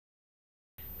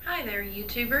Hi there,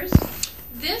 YouTubers.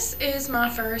 This is my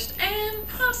first and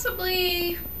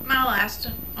possibly my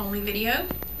last only video.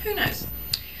 Who knows?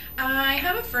 I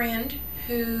have a friend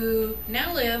who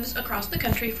now lives across the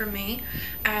country from me,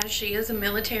 as she is a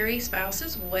military spouse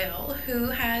as well, who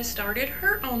has started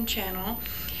her own channel,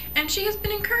 and she has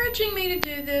been encouraging me to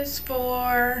do this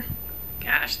for,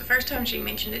 gosh, the first time she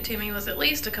mentioned it to me was at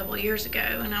least a couple years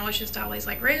ago, and I was just always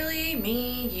like, really?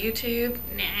 Me? YouTube?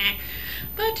 Nah.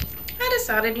 But I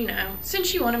decided, since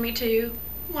she wanted me to,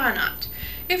 why not?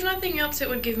 If nothing else, it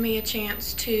would give me a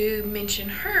chance to mention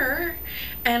her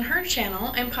and her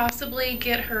channel and possibly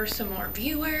get her some more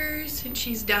viewers, since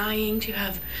she's dying to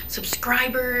have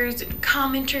subscribers and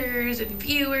commenters and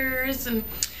viewers. And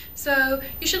so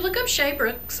you should look up Shay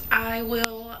Brooks. I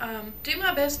will do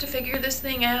my best to figure this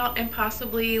thing out and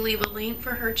possibly leave a link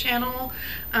for her channel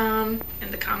in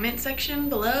the comment section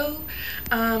below.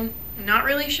 Not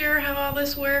really sure how all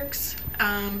this works.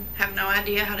 Have no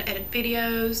idea how to edit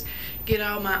videos, get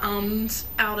all my ums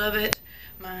out of it,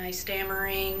 my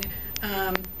stammering,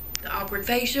 the awkward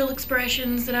facial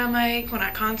expressions that I make when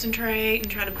I concentrate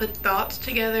and try to put thoughts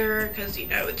together, because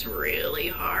it's really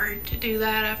hard to do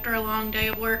that after a long day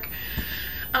of work.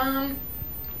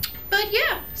 But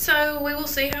yeah, so we will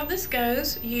see how this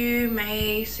goes. You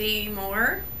may see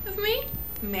more of me,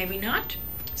 maybe not.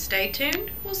 Stay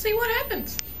tuned. We'll see what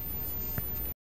happens.